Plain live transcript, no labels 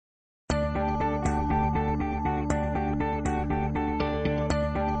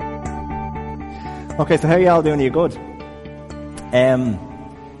Okay, so how are you all doing? Are you good?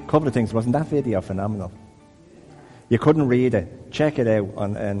 Couple of things. Wasn't that video phenomenal? You couldn't read it. Check it out.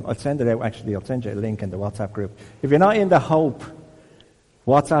 I'll send it out, actually. I'll send you a link in the WhatsApp group. If you're not in the Hope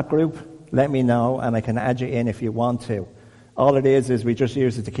WhatsApp group, let me know, and I can add you in if you want to. All it is we just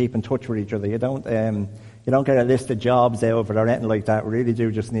use it to keep in touch with each other. You don't get a list of jobs out of it or anything like that. We really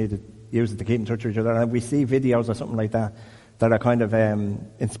do just need to use it to keep in touch with each other. And if we see videos or something like that are kind of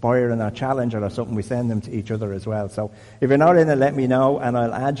inspiring or challenging or something, we send them to each other as well. So if you're not in it, let me know, and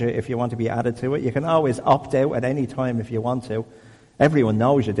I'll add you if you want to be added to it. You can always opt out at any time if you want to. Everyone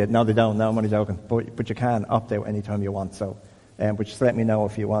knows you did. No, they don't. No, I'm only joking. But you can opt out any time you want. So, but just let me know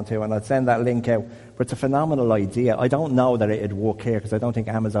if you want to, and I'll send that link out. But it's a phenomenal idea. I don't know that it'd work here because I don't think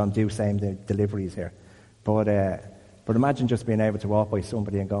Amazon do same-day deliveries here. But imagine just being able to walk by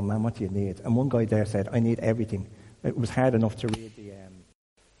somebody and go, man, what do you need? And one guy there said, I need everything. It was hard enough to read the...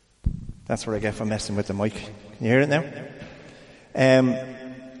 That's what I get for messing with the mic. Can you hear it now?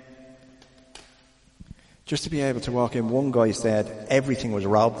 Just to be able to walk in, one guy said everything was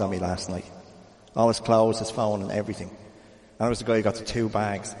robbed on me last night. All his clothes, his phone and everything. And I was the guy who got the 2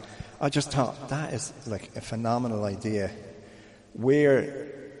 bags. I just thought, that is like a phenomenal idea.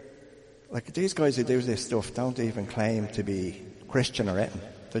 These guys who do this stuff don't even claim to be Christian or anything.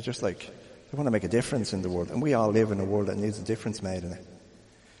 They're just like... They want to make a difference in the world, and we all live in a world that needs a difference made in it.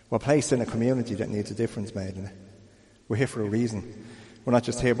 We're placed in a community that needs a difference made in it. We're here for a reason. We're not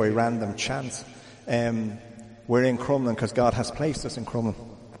just here by random chance. We're in Crumlin because God has placed us in Crumlin.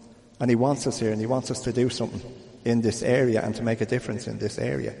 And He wants us here, and He wants us to do something in this area and to make a difference in this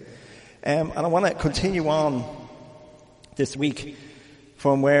area. And I want to continue on this week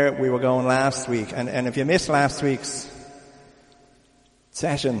from where we were going last week. And if you missed last week's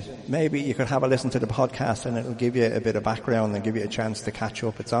session, maybe you could have a listen to the podcast and it'll give you a bit of background and give you a chance to catch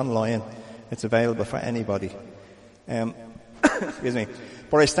up. It's online. It's available for anybody. Excuse me.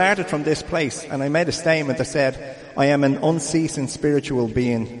 But I started from this place and I made a statement that said, I am an unceasing spiritual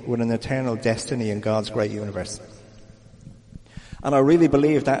being with an eternal destiny in God's great universe. And I really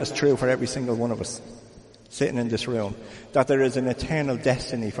believe that is true for every single one of us sitting in this room. That there is an eternal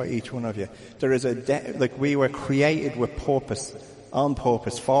destiny for each one of you. There is we were created with purpose. On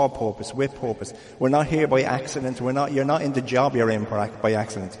purpose, for purpose, with purpose. We're not here by accident. You're not in the job you're in by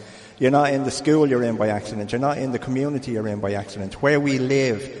accident. You're not in the school you're in by accident. You're not in the community you're in by accident. Where we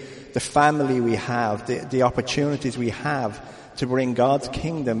live, the family we have, the opportunities we have to bring God's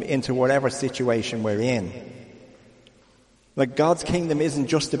kingdom into whatever situation we're in. Like, God's kingdom isn't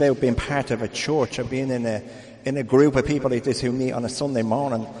just about being part of a church or being in a group of people like this who meet on a Sunday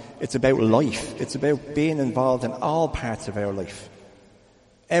morning. It's about life. It's about being involved in all parts of our life.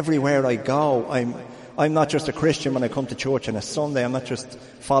 Everywhere I go, I'm not just a Christian when I come to church on a Sunday. I'm not just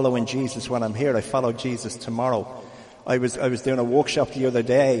following Jesus when I'm here. I follow Jesus tomorrow. I was doing a workshop the other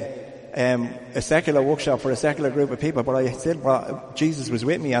day, a secular workshop for a secular group of people, but I still brought, Jesus was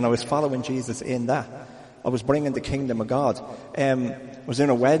with me and I was following Jesus in that. I was bringing the kingdom of God. I was in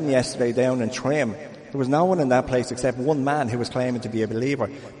a wedding yesterday down in Trim. There was no one in that place except one man who was claiming to be a believer,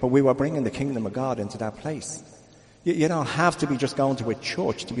 but we were bringing the kingdom of God into that place. You don't have to be just going to a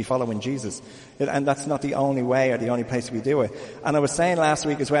church to be following Jesus. And that's not the only way or the only place we do it. And I was saying last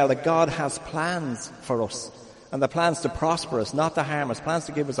week as well that God has plans for us. And the plans to prosper us, not to harm us. Plans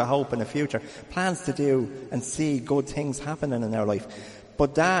to give us a hope in the future. Plans to do and see good things happening in our life.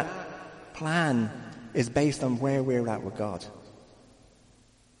 But that plan is based on where we're at with God.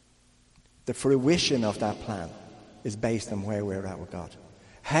 The fruition of that plan is based on where we're at with God.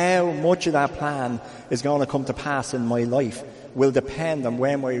 How much of that plan is going to come to pass in my life will depend on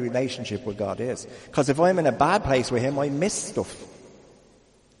where my relationship with God is. Because if I'm in a bad place with Him, I miss stuff.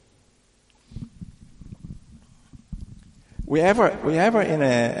 We ever in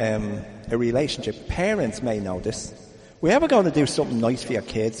a relationship, parents may know this. We ever going to do something nice for your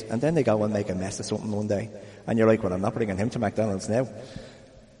kids and then they go and make a mess of something one day and you're like, well, I'm not bringing him to McDonald's now.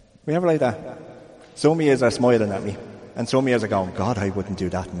 We ever like that? Some of you are smiling at me. And some years are going, God, I wouldn't do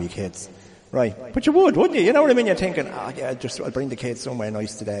that to me kids. Right. But you would, wouldn't you? You know what I mean? You're thinking, I'll bring the kids somewhere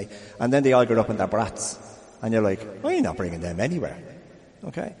nice today. And then they all get up in their brats. And you're like, I'm not bringing them anywhere.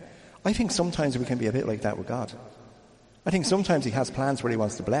 Okay? I think sometimes we can be a bit like that with God. I think sometimes He has plans where He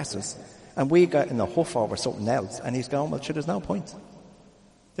wants to bless us. And we get in a huff over something else. And He's going, well, sure, there's no point.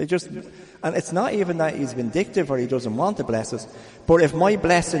 And it's not even that He's vindictive or He doesn't want to bless us. But if my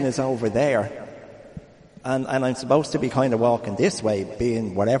blessing is over there, and I'm supposed to be kind of walking this way,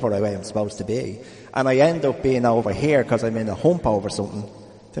 being whatever way I'm supposed to be, and I end up being over here because I'm in a hump over something,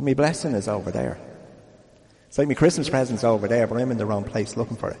 then my blessing is over there. It's like my Christmas present's over there, but I'm in the wrong place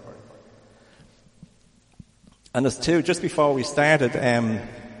looking for it. And there's two, just before we started, there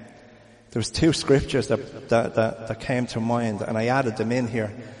was two scriptures that came to mind, and I added them in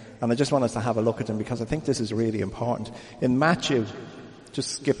here. And I just want us to have a look at them because I think this is really important. In Matthew, just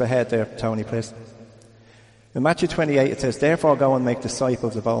skip ahead there, Tony, please. In Matthew 28 it says, "Therefore go and make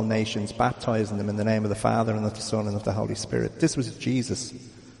disciples of all nations, baptizing them in the name of the Father and of the Son and of the Holy Spirit." This was Jesus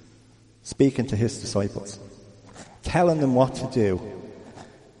speaking to his disciples, telling them what to do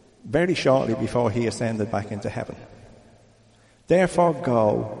very shortly before he ascended back into heaven. "Therefore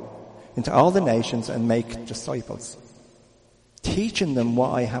go into all the nations and make disciples, teaching them what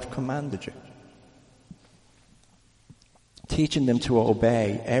I have commanded you." Teaching them to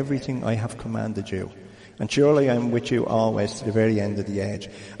obey everything I have commanded you. "And surely I am with you always to the very end of the age."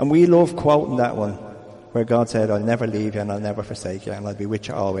 And we love quoting that one, where God said, "I'll never leave you and I'll never forsake you and I'll be with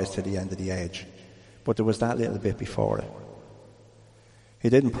you always to the end of the age." But there was that little bit before it. He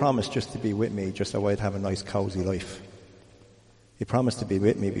didn't promise just to be with me just so I'd have a nice cozy life. He promised to be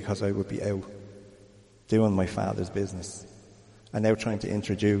with me because I would be out doing my Father's business and out trying to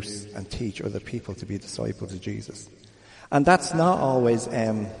introduce and teach other people to be disciples of Jesus. And that's not always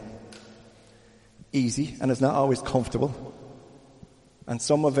easy, and it's not always comfortable. And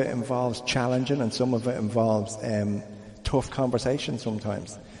some of it involves challenging, and some of it involves tough conversations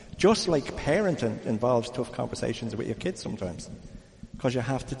sometimes. Just like parenting involves tough conversations with your kids sometimes, because you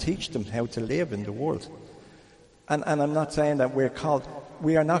have to teach them how to live in the world. And I'm not saying that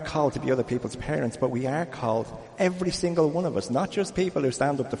we are not called to be other people's parents, but we are called, every single one of us, not just people who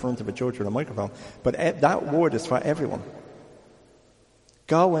stand up the front of a church with a microphone, but that word is for everyone.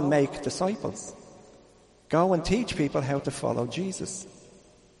 Go and make disciples. Go and teach people how to follow Jesus.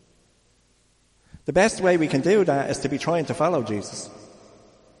 The best way we can do that is to be trying to follow Jesus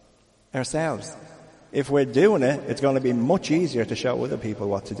ourselves. If we're doing it, it's going to be much easier to show other people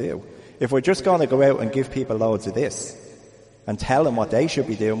what to do. If we're just going to go out and give people loads of this and tell them what they should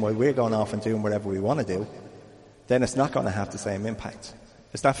be doing while we're going off and doing whatever we want to do, then it's not going to have the same impact.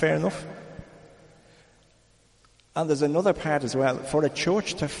 Is that fair enough? And there's another part as well. For a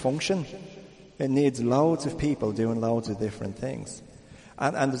church to function, it needs loads of people doing loads of different things.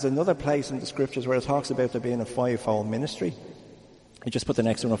 And there's another place in the scriptures where it talks about there being a fivefold ministry. You just put the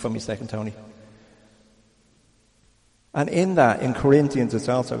next one up for me a second, Tony. And in that, in Corinthians, it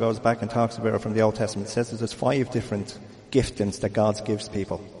also goes back and talks about it from the Old Testament. It says there's 5 different giftings that God gives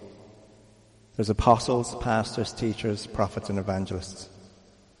people. There's apostles, pastors, teachers, prophets, and evangelists.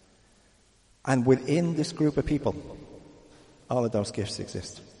 And within this group of people, all of those gifts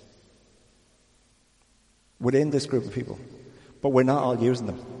exist. Within this group of people. But we're not all using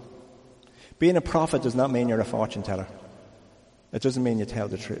them. Being a prophet does not mean you're a fortune teller. It doesn't mean you tell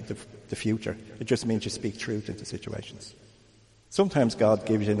the future. It just means you speak truth into situations. Sometimes God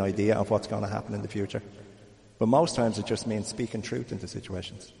gives you an idea of what's going to happen in the future. But most times it just means speaking truth into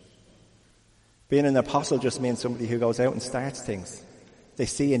situations. Being an apostle just means somebody who goes out and starts things. They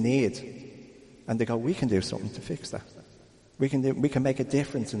see a need and they go, we can do something to fix that. We can make a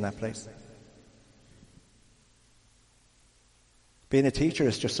difference in that place. Being a teacher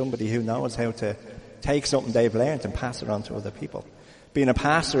is just somebody who knows how to take something they've learned and pass it on to other people. Being a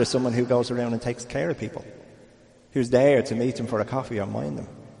pastor is someone who goes around and takes care of people, who's there to meet them for a coffee or mind them.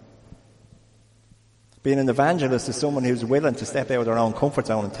 Being an evangelist is someone who's willing to step out of their own comfort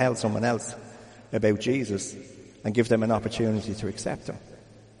zone and tell someone else about Jesus and give them an opportunity to accept him.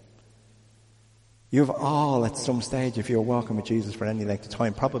 You've all, at some stage, if you're walking with Jesus for any length of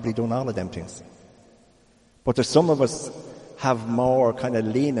time, probably done all of them things. But there's some of us have more kind of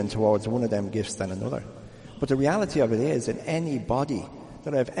leaning towards one of them gifts than another. But the reality of it is, in any body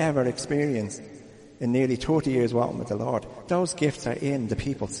that I've ever experienced in nearly 30 years walking with the Lord, those gifts are in the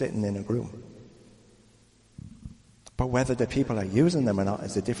people sitting in a room. But whether the people are using them or not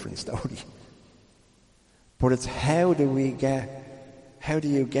is a different story. But it's how do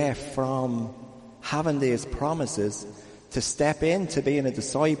you get from having these promises to step into being a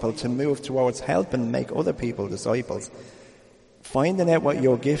disciple, to move towards helping make other people disciples, finding out what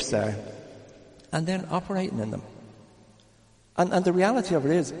your gifts are, and then operating in them. And the reality of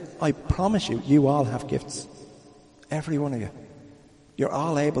it is, I promise you, you all have gifts. Every one of you. You're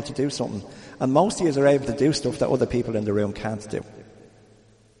all able to do something. And most of you are able to do stuff that other people in the room can't do.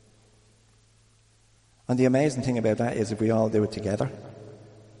 And the amazing thing about that is if we all do it together,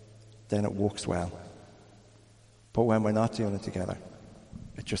 then it works well. But when we're not doing it together,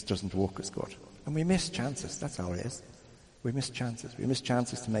 it just doesn't work as good. And we miss chances, that's all it is. We miss chances. We miss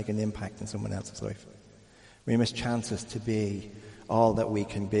chances to make an impact in someone else's life. We miss chances to be all that we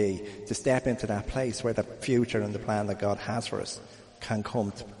can be, to step into that place where the future and the plan that God has for us can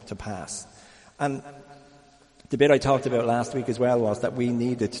come to pass. And The bit I talked about last week as well was that we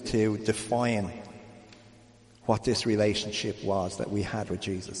needed to define what this relationship was that we had with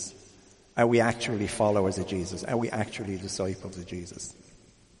Jesus. Are we actually followers of Jesus? Are we actually disciples of Jesus?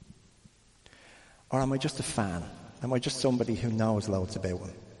 Or am I just a fan? Am I just somebody who knows loads about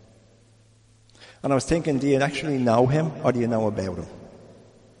him? And I was thinking, do you actually know him or do you know about him?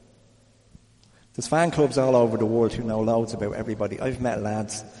 There's fan clubs all over the world who know loads about everybody. I've met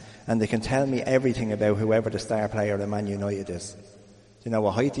lads and they can tell me everything about whoever the star player at Man United is. You know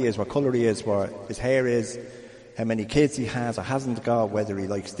what height he is, what colour he is, what his hair is, how many kids he has or hasn't got, whether he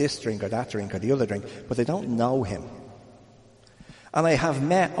likes this drink or that drink or the other drink, but they don't know him. And I have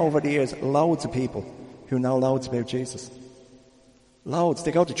met over the years loads of people who know loads about Jesus. Loads.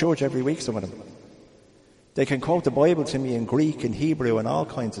 They go to church every week, some of them. They can quote the Bible to me in Greek and Hebrew and all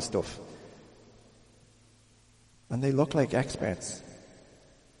kinds of stuff. And they look like experts.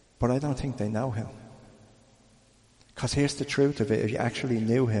 But I don't think they know him. Because here's the truth of it. If you actually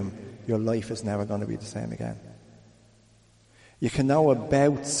knew him, your life is never going to be the same again. You can know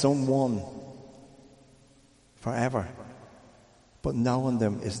about someone forever. But knowing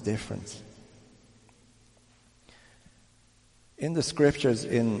them is different. In the scriptures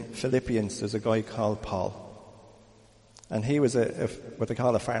in Philippians, there's a guy called Paul. And he was what they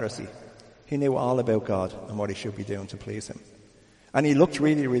call a Pharisee. He knew all about God and what he should be doing to please him. And he looked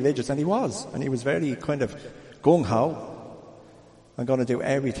really religious, and he was. And he was very kind of gung-ho. I'm going to do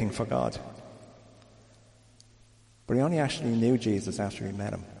everything for God. But he only actually knew Jesus after he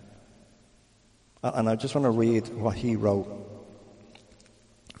met him. And I just want to read what he wrote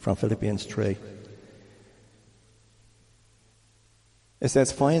from Philippians 3. It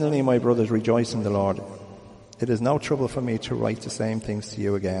says, "Finally, my brothers, rejoice in the Lord. It is no trouble for me to write the same things to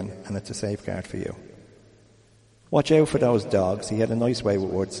you again, and it's a safeguard for you. Watch out for those dogs," he had a nice way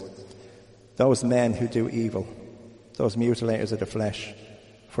with words, "those men who do evil, those mutilators of the flesh.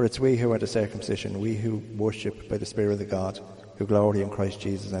 For it's we who are the circumcision, we who worship by the Spirit of God, who glory in Christ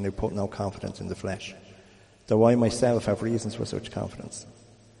Jesus, and who put no confidence in the flesh. Though I myself have reasons for such confidence.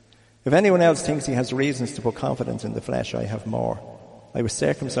 If anyone else thinks he has reasons to put confidence in the flesh, I have more. I was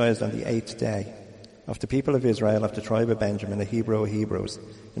circumcised on the 8th day, of the people of Israel, of the tribe of Benjamin, a Hebrew of Hebrews,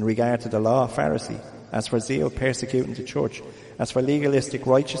 in regard to the law, Pharisee, as for zeal, persecuting the church, as for legalistic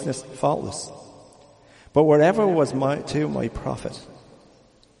righteousness, faultless. But wherever was to my profit,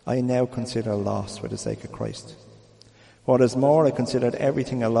 I now consider loss for the sake of Christ. What is more, I considered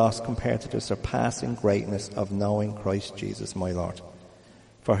everything a loss compared to the surpassing greatness of knowing Christ Jesus my Lord,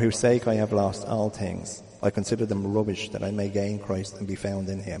 for whose sake I have lost all things. I consider them rubbish, that I may gain Christ and be found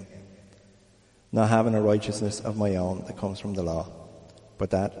in him, not having a righteousness of my own that comes from the law, but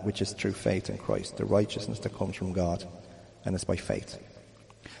that which is through faith in Christ, the righteousness that comes from God, and is by faith.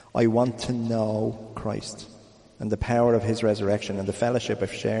 I want to know Christ and the power of his resurrection and the fellowship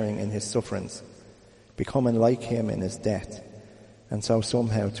of sharing in his sufferings, becoming like him in his death, and so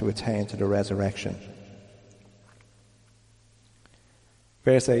somehow to attain to the resurrection."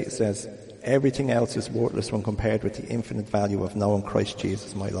 Verse 8 says, "Everything else is worthless when compared with the infinite value of knowing Christ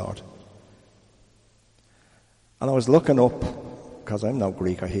Jesus my Lord." And I was looking up, because I'm no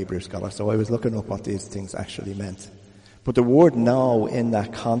Greek or Hebrew scholar, so I was looking up what these things actually meant. But the word know in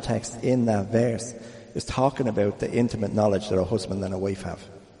that context, in that verse, is talking about the intimate knowledge that a husband and a wife have.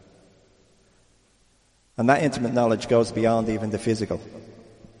 And that intimate knowledge goes beyond even the physical.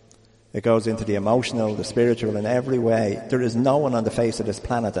 It goes into the emotional, the spiritual, in every way. There is no one on the face of this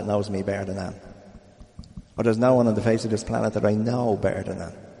planet that knows me better than Anne. Or there's no one on the face of this planet that I know better than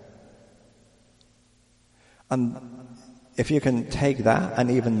Anne. And if you can take that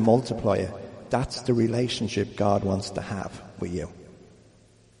and even multiply it, that's the relationship God wants to have with you.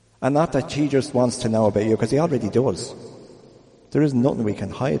 And not that he just wants to know about you, because he already does. There is nothing we can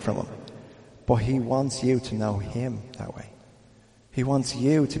hide from him. But he wants you to know him that way. He wants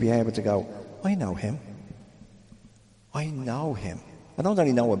you to be able to go, I know him. I know him. I don't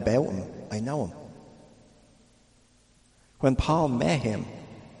only know about him, I know him. When Paul met him,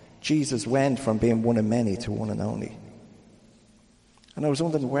 Jesus went from being one of many to one and only. And I was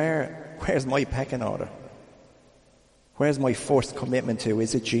wondering, where's my pecking order? Where's my first commitment to?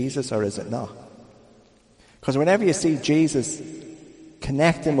 Is it Jesus or is it not? Because whenever you see Jesus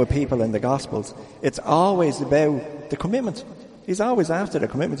connecting with people in the Gospels, it's always about the commitment. He's always after the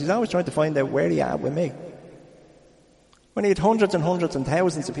commitment. He's always trying to find out where he at with me. When he had hundreds and hundreds and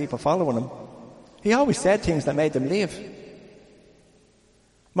thousands of people following him, he always said things that made them leave.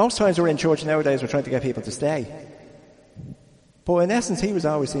 Most times we're in church nowadays, we're trying to get people to stay. But in essence, he was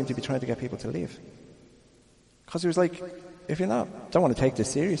always seemed to be trying to get people to leave. Because he was like, if you're not, don't want to take this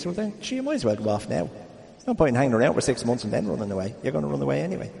serious, well then, you might as well go off now. No point in hanging around for 6 months and then running away. You're going to run away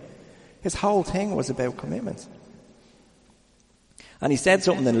anyway. His whole thing was about commitment. And he said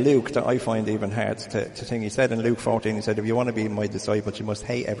something in Luke that I find even hard to think. He said in Luke 14, he said, if you want to be my disciples, you must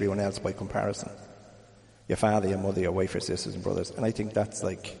hate everyone else by comparison. Your father, your mother, your wife, your sisters and brothers. And I think that's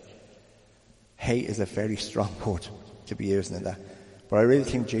like, hate is a very strong word to be using in that. But I really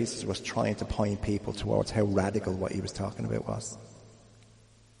think Jesus was trying to point people towards how radical what he was talking about was.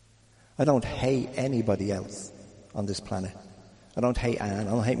 I don't hate anybody else on this planet. I don't hate Anne.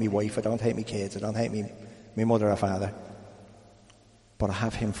 I don't hate my wife. I don't hate my kids. I don't hate my mother or father. But I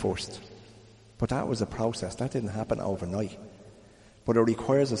have him first. But that was a process. That didn't happen overnight. But it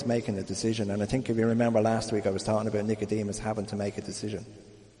requires us making a decision. And I think if you remember last week I was talking about Nicodemus having to make a decision.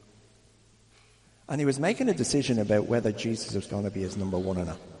 And he was making a decision about whether Jesus was going to be his number one or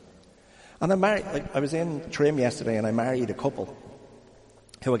not. And I was in Trim yesterday and I married a couple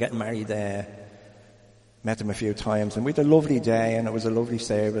who were getting married there. Met them a few times and we had a lovely day and it was a lovely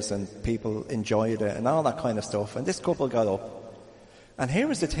service and people enjoyed it and all that kind of stuff. And this couple got up. And here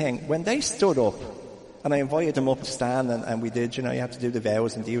was the thing, when they stood up, and I invited them up to stand, and we did, you have to do the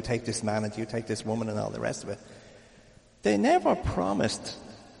vows, and do you take this man, and do you take this woman, and all the rest of it. They never promised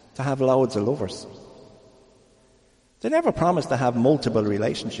to have loads of lovers. They never promised to have multiple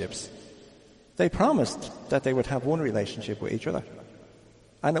relationships. They promised that they would have one relationship with each other.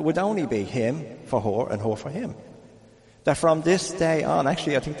 And it would only be him for her and her for him. That from this day on,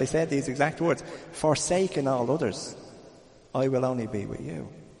 actually I think they said these exact words, forsaking all others, I will only be with you.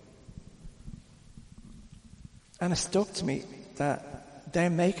 And it stuck to me that they're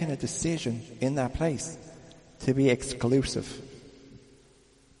making a decision in that place to be exclusive.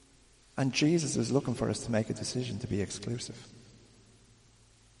 And Jesus is looking for us to make a decision to be exclusive.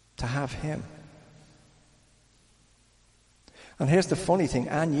 To have him. And here's the funny thing,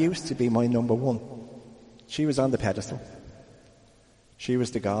 Anne used to be my number one. She was on the pedestal. She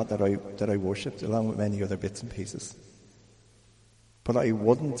was the God that I worshipped, along with many other bits and pieces. But I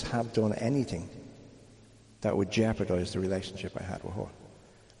wouldn't have done anything that would jeopardize the relationship I had with her.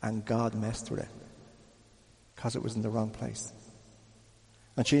 And God messed with it. Because it was in the wrong place.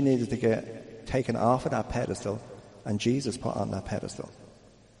 And she needed to get taken off of that pedestal and Jesus put on that pedestal.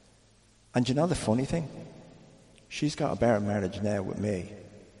 And you know the funny thing? She's got a better marriage now with me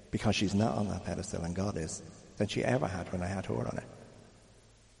because she's not on that pedestal and God is than she ever had when I had her on it.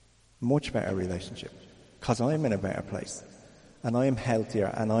 Much better relationship. Because I'm in a better place. And I am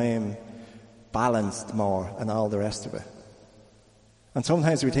healthier and I am balanced more and all the rest of it. And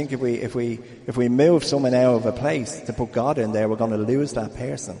sometimes we think if we move someone out of a place to put God in there, we're going to lose that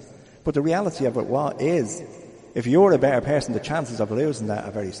person. But the reality of it is, if you're a better person, the chances of losing that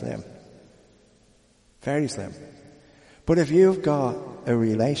are very slim. Very slim. But if you've got a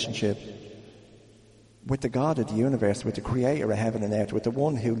relationship with the God of the universe, with the creator of heaven and earth, with the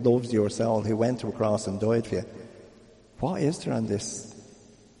one who loves your soul, who went to a cross and died for you, what is there on this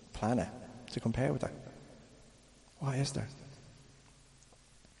planet to compare with that? What is there?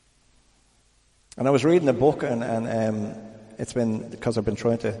 And I was reading a book and it's been, because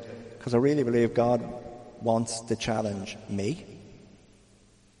I really believe God wants to challenge me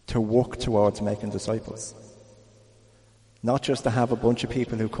to work towards making disciples. Not just to have a bunch of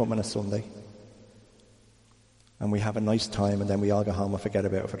people who come on a Sunday and we have a nice time and then we all go home and forget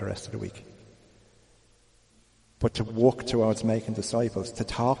about it for the rest of the week. But to work towards making disciples, to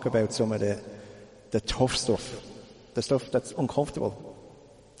talk about some of the tough stuff, the stuff that's uncomfortable,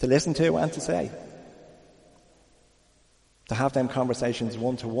 to listen to and to say. To have them conversations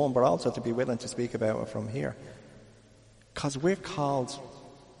one-to-one, but also to be willing to speak about it from here. Because we're called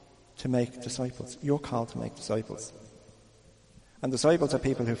to make disciples. You're called to make disciples. And disciples are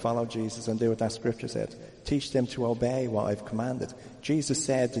people who follow Jesus and do what that scripture said. Teach them to obey what I've commanded. Jesus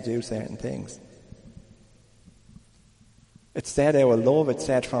said to do certain things. It's said out of love, it's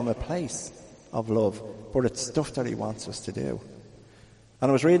said from a place of love, but it's stuff that he wants us to do. And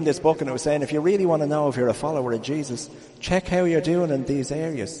I was reading this book and it was saying, if you really want to know if you're a follower of Jesus, check how you're doing in these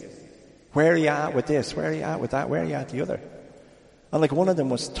areas. Where are you at with this? Where are you at with that? Where are you at the other? And like one of them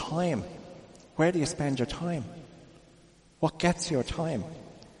was time. Where do you spend your time? What gets your time?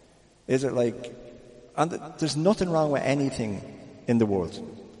 Is it like, and there's nothing wrong with anything in the world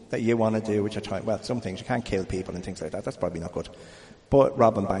that you want to do with your time. Well, some things, you can't kill people and things like that. That's probably not good. But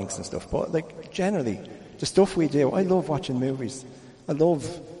robbing banks and stuff. But like generally, the stuff we do, I love watching movies. I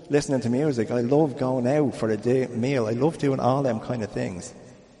love listening to music. I love going out for a meal. I love doing all them kind of things.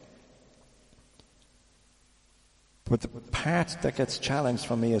 But the part that gets challenged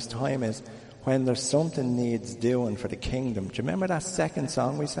for me as time is when there's something needs doing for the kingdom. Do you remember that second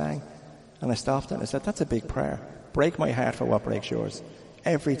song we sang? And I stopped and I said, that's a big prayer. Break my heart for what breaks yours.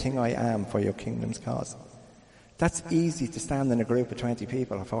 Everything I am for your kingdom's cause. That's easy to stand in a group of 20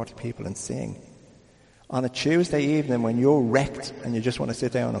 people or 40 people and sing. On a Tuesday evening when you're wrecked and you just want to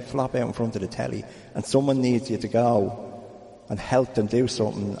sit down and flop out in front of the telly and someone needs you to go and help them do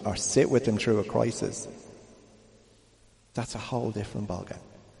something or sit with them through a crisis, that's a whole different ballgame.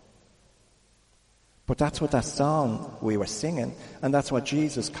 But that's what that song we were singing, and that's what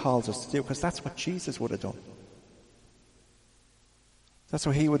Jesus calls us to do, because that's what Jesus would have done. That's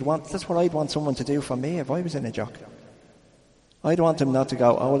what he would want. That's what I'd want someone to do for me if I was in a jock. I'd want them not to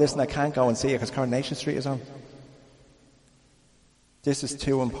go, oh, listen, I can't go and see you because Coronation Street is on. This is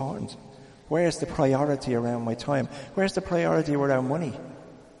too important. Where's the priority around my time? Where's the priority around money?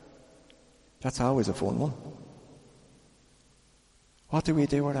 That's always a fun one. What do we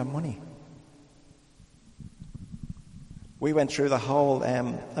do with our money? We went through the whole,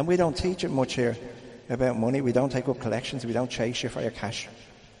 and we don't teach it much here about money. We don't take up collections. We don't chase you for your cash.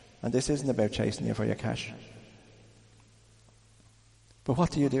 And this isn't about chasing you for your cash. But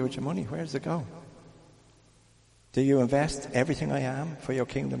what do you do with your money? Where does it go? Do you invest everything I am for your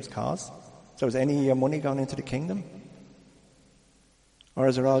kingdom's cause? So is any of your money going into the kingdom? Or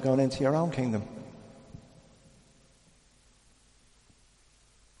is it all going into your own kingdom?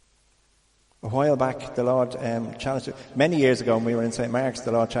 A while back, the Lord challenged us. Many years ago when we were in St. Mark's,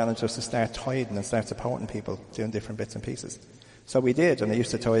 the Lord challenged us to start tithing and start supporting people doing different bits and pieces. So we did, and I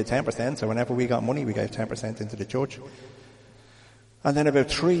used to tithe 10%, so whenever we got money, we gave 10% into the church. And then about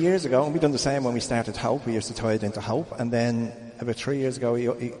 3 years ago, and we done the same when we started Hope, we used to tithe into Hope, and then about 3 years ago,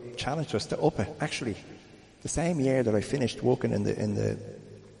 he challenged us to up it. Actually, the same year that I finished working in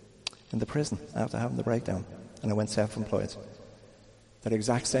the prison after having the breakdown, and I went self-employed. That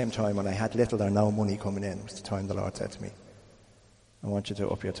exact same time when I had little or no money coming in was the time the Lord said to me, I want you to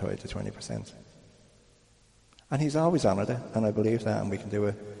up your tithe to 20%. And he's always honoured it, and I believe that, and we can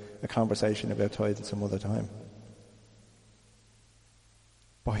do a conversation about tithing some other time.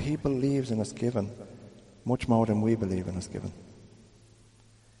 But he believes in us giving much more than we believe in us giving.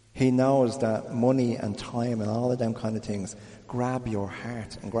 He knows that money and time and all of them kind of things grab your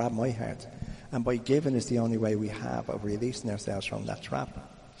heart and grab my heart. And by giving is the only way we have of releasing ourselves from that trap.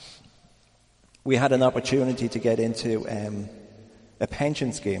 We had an opportunity to get into a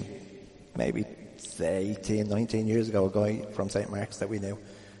pension scheme. Maybe, say, 18, 19 years ago, a guy from St. Mark's that we knew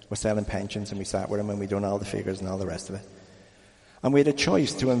was selling pensions, and we sat with him and we done all the figures and all the rest of it. And we had a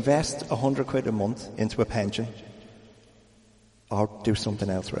choice to invest 100 quid a month into a pension or do something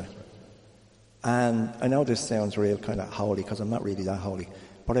else with it. And I know this sounds real kind of holy because I'm not really that holy.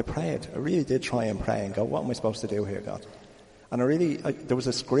 But I prayed. I really did try and pray and go, what am I supposed to do here, God? And there was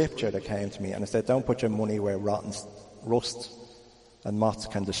a scripture that came to me and it said, don't put your money where rust and moths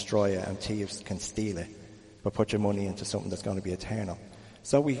can destroy it and thieves can steal it, but put your money into something that's going to be eternal.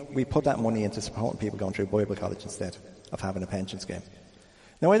 So we put that money into supporting people going through Bible college instead of having a pension scheme.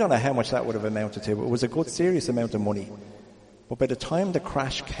 Now, I don't know how much that would have amounted to, but it was a good, serious amount of money. But by the time the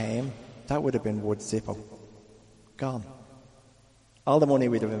crash came, that would have been worth zippo. Gone. All the money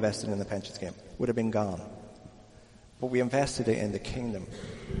we'd have invested in the pension scheme would have been gone. But we invested it in the kingdom,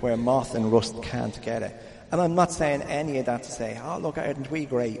 where moth and rust can't get it. And I'm not saying any of that to say, oh, look, aren't we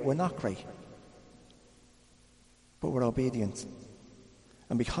great? We're not great. But we're obedient.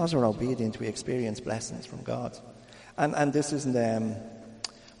 And because we're obedient, we experience blessings from God. And this isn't,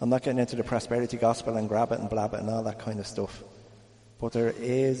 I'm not getting into the prosperity gospel and grab it and blab it and all that kind of stuff. But there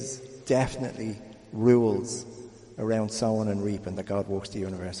is definitely rules around sowing and reaping that God works the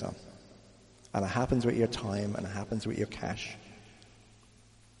universe on. And it happens with your time and it happens with your cash.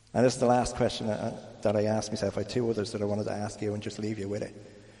 And this is the last question that I asked myself. I had two others that I wanted to ask you and just leave you with it.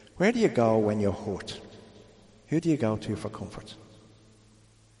 Where do you go when you're hurt? Who do you go to for comfort?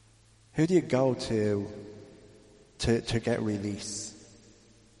 Who do you go to get release?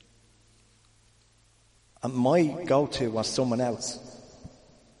 And my go-to was someone else.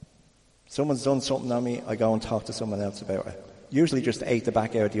 Someone's done something on me, I go and talk to someone else about it. Usually just ate the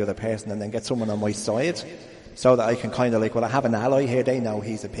back out of the other person and then get someone on my side so that I can kind of I have an ally here, they know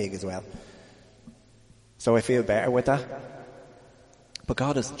he's a pig as well. So I feel better with that. But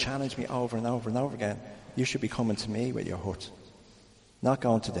God has challenged me over and over and over again. You should be coming to me with your hurt, not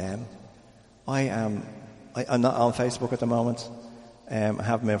going to them. I'm not on Facebook at the moment. I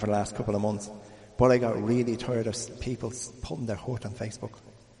haven't been for the last couple of months. But I got really tired of people putting their hurt on Facebook.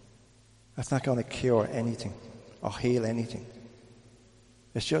 That's not going to cure anything or heal anything.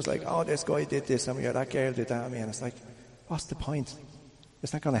 It's just like, oh, this guy did this on me, or that girl did that on me. And it's like, what's the point?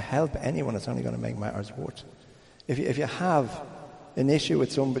 It's not going to help anyone. It's only going to make matters worse. If you have an issue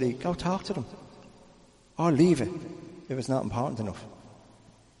with somebody, go talk to them. Or leave it if it's not important enough.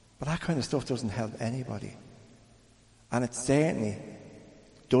 But that kind of stuff doesn't help anybody. And it certainly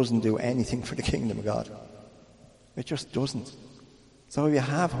doesn't do anything for the kingdom of God. It just doesn't. So if you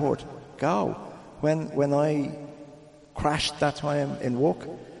have hurt, go. When I crashed that time in work,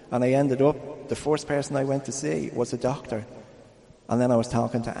 and I ended up, the first person I went to see was a doctor. And then I was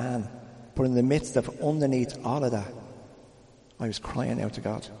talking to Anne. But in the midst of, underneath all of that, I was crying out to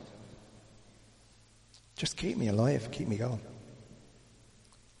God. Just keep me alive, keep me going.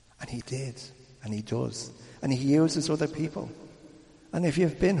 And he did, and he does. And he uses other people. And if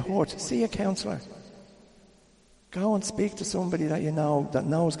you've been hurt, see a counsellor. Go and speak to somebody that you know, that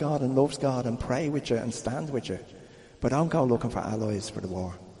knows God and loves God, and pray with you and stand with you. But don't go looking for allies for the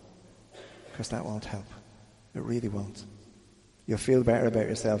war. Because that won't help. It really won't. You'll feel better about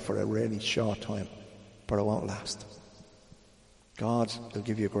yourself for a really short time, but it won't last. God will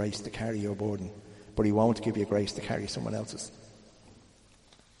give you grace to carry your burden, but he won't give you grace to carry someone else's.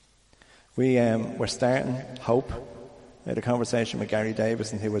 We're starting Hope. I had a conversation with Gary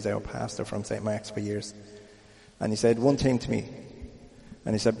Davison, who was our pastor from St. Mark's for years. And he said one thing to me.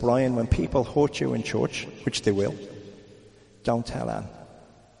 And he said, Brian, when people hurt you in church, which they will, don't tell Anne.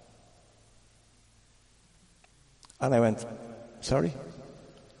 And I went, sorry?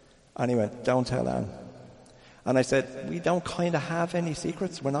 And he went, don't tell Anne. And I said, we don't kind of have any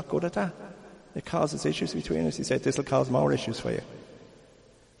secrets. We're not good at that. It causes issues between us. He said, this will cause more issues for you.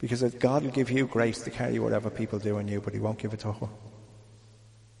 Because God will give you grace to carry whatever people do on you, but he won't give it to her.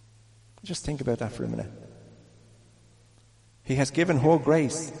 Just think about that for a minute. He has given her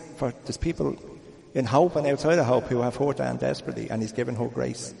grace for there's people in Hope and outside of Hope who have hurt Anne desperately, and he's given her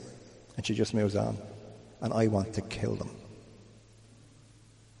grace. And she just moves on. And I want to kill them.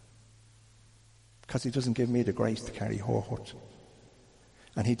 Because he doesn't give me the grace to carry her hurt.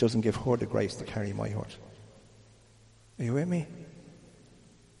 And he doesn't give her the grace to carry my hurt. Are you with me?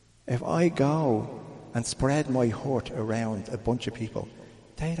 If I go and spread my hurt around a bunch of people,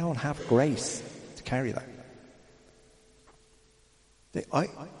 they don't have grace to carry that.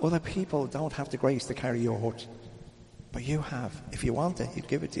 Other people don't have the grace to carry your hurt. But you have. If you want it, he'd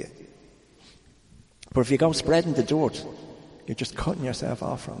give it to you. But if you go spreading the dirt, you're just cutting yourself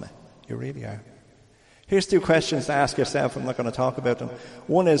off from it. You really are. Here's 2 questions to ask yourself. I'm not going to talk about them.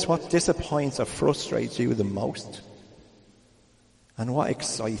 One is, what disappoints or frustrates you the most? And what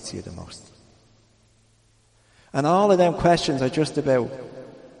excites you the most? And all of them questions are just about,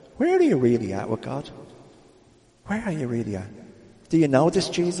 where are you really at with God? Where are you really at? Do you know this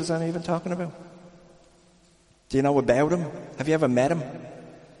Jesus I'm even talking about? Do you know about him? Have you ever met him?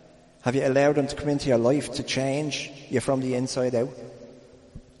 Have you allowed him to come into your life to change you from the inside out?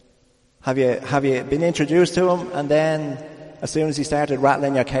 Have you been introduced to him, and then as soon as he started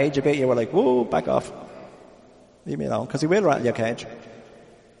rattling your cage a bit, you were like, whoa, back off. Leave me alone. Because he will rattle your cage.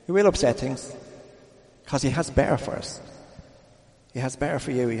 He will upset things. Because he has better for us. He has better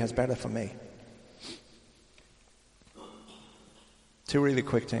for you. He has better for me. 2 really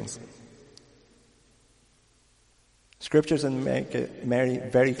quick things. Scriptures make it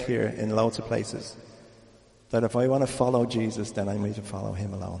very clear in loads of places that if I want to follow Jesus, then I need to follow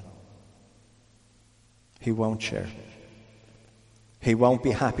him alone. He won't share. He won't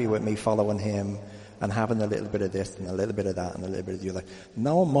be happy with me following him and having a little bit of this and a little bit of that and a little bit of the other.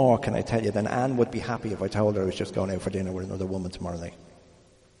 No more can I tell you than Anne would be happy if I told her I was just going out for dinner with another woman tomorrow night.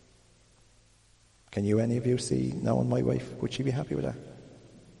 Can you, any of you, see knowing my wife? Would she be happy with that? Do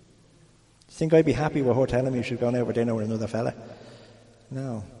you think I'd be happy with her telling me she's going out for dinner with another fella?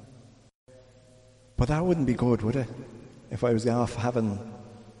 No. But that wouldn't be good, would it? If I was off having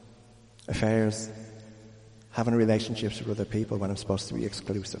affairs, having relationships with other people when I'm supposed to be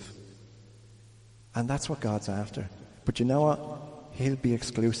exclusive. And that's what God's after. But you know what? He'll be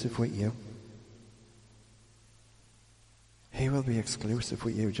exclusive with you. He will be exclusive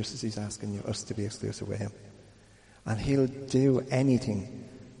with you, just as he's asking us to be exclusive with him. And he'll do anything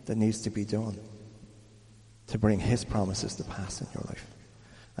that needs to be done to bring his promises to pass in your life.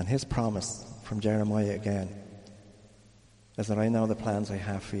 And his promise from Jeremiah again is that I know the plans I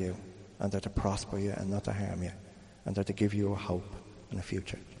have for you, and they're to prosper you and not to harm you, and they're to give you a hope and a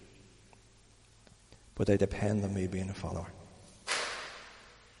future. But they depend on me being a follower.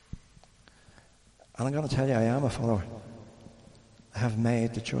 And I'm going to tell you, I am a follower. I have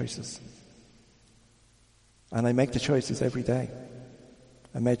made the choices. And I make the choices every day.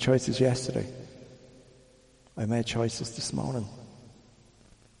 I made choices yesterday. I made choices this morning.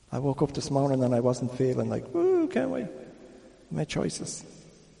 I woke up this morning and I wasn't feeling like, woo, can't wait. I made choices.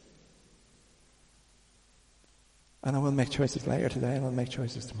 And I will make choices later today, and I'll make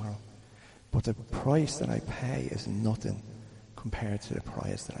choices tomorrow. But the price that I pay is nothing compared to the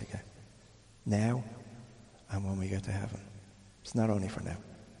prize that I get now and when we get to heaven. It's not only for now.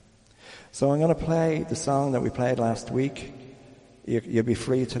 So I'm going to play the song that we played last week. You'll be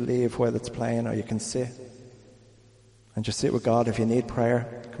free to leave while it's playing, or you can sit and just sit with God. If you need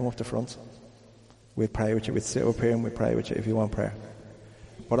prayer, come up the front. We'll pray with you. We'll sit up here and we'll pray with you if you want prayer.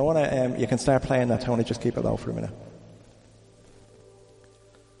 But I want to, you can start playing that, Tony. Just keep it low for a minute.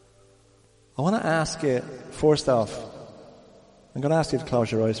 I want to ask you, first off, I'm going to ask you to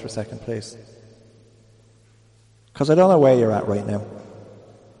close your eyes for a second, please. Because I don't know where you're at right now.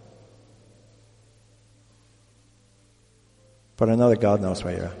 But I know that God knows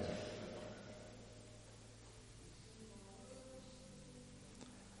where you're at.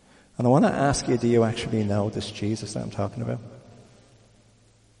 And I want to ask you, do you actually know this Jesus that I'm talking about?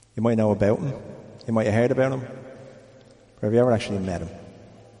 You might know about him. You might have heard about him. But have you ever actually met him?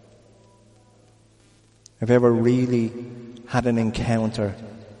 Have you ever really had an encounter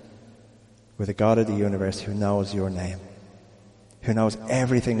with the God of the universe who knows your name? Who knows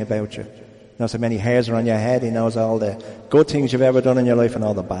everything about you? He knows how many hairs are on your head. He knows all the good things you've ever done in your life and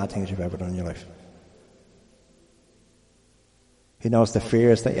all the bad things you've ever done in your life. He knows the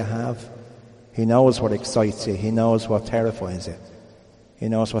fears that you have. He knows what excites you. He knows what terrifies you. He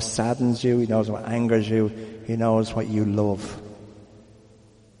knows what saddens you. He knows what angers you. He knows what you love.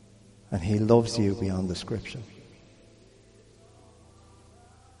 And he loves you beyond description.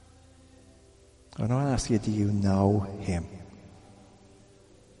 I want to ask you, do you know him?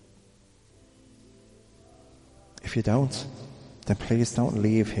 If you don't, then please don't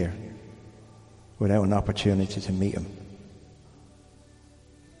leave here without an opportunity to meet him.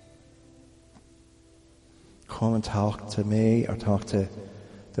 Come and talk to me or talk to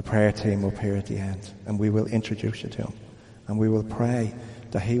the prayer team up here at the end, and we will introduce you to him. And we will pray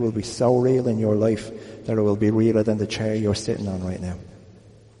that he will be so real in your life that it will be realer than the chair you're sitting on right now.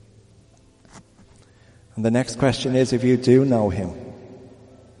 And the next question is, if you do know him,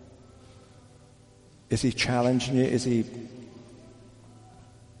 is he challenging you? Is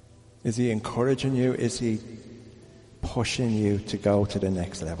he encouraging you? Is he pushing you to go to the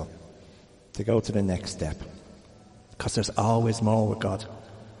next level? To go to the next step? Because there's always more with God.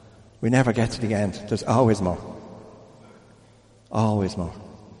 We never get to the end. There's always more. Always more.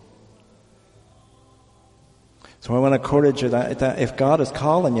 So I want to encourage you that if God is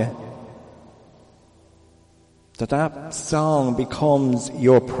calling you, that song becomes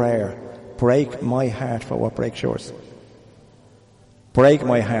your prayer. Break my heart for what breaks yours. Break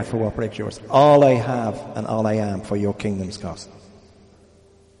my heart for what breaks yours. All I have and all I am for your kingdom's cost.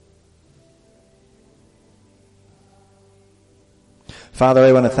 Father,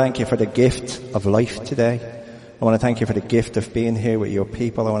 I want to thank you for the gift of life today. I want to thank you for the gift of being here with your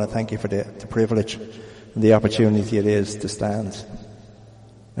people. I want to thank you for the privilege and the opportunity it is to stand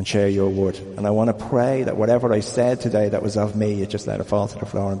and share your word. And I want to pray that whatever I said today that was of me, you just let it fall to the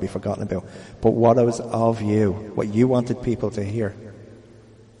floor and be forgotten about. But what was of you, what you wanted people to hear,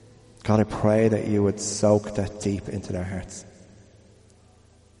 God, I pray that you would soak that deep into their hearts.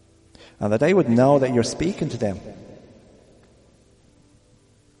 And that they would know that you're speaking to them.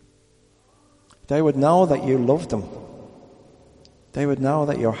 They would know that you love them. They would know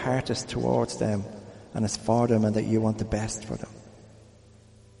that your heart is towards them and is for them and that you want the best for them.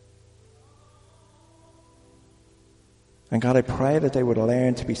 And God, I pray that they would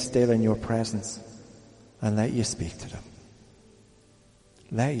learn to be still in your presence and let you speak to them.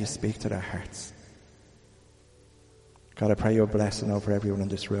 Let you speak to their hearts. God, I pray your blessing over everyone in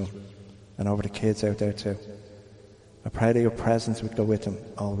this room and over the kids out there too. I pray that your presence would go with them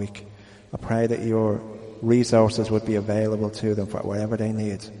all week. I pray that your resources would be available to them for whatever they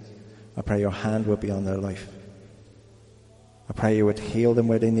need. I pray your hand would be on their life. I pray you would heal them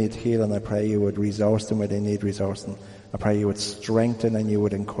where they need healing. I pray you would resource them where they need resourcing. I pray you would strengthen and you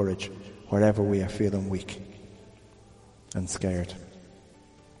would encourage wherever we are feeling weak and scared.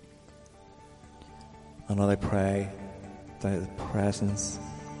 And Lord, I pray that the presence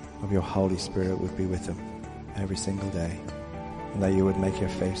of your Holy Spirit would be with them every single day. And that you would make your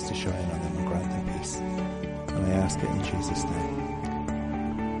face to shine on them and grant them peace. And I ask it in Jesus'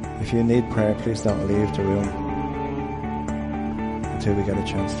 name. If you need prayer, please don't leave the room until we get a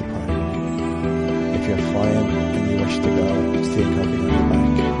chance to pray. If you're fine and you wish to go, see a copy on the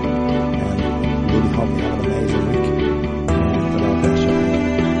back.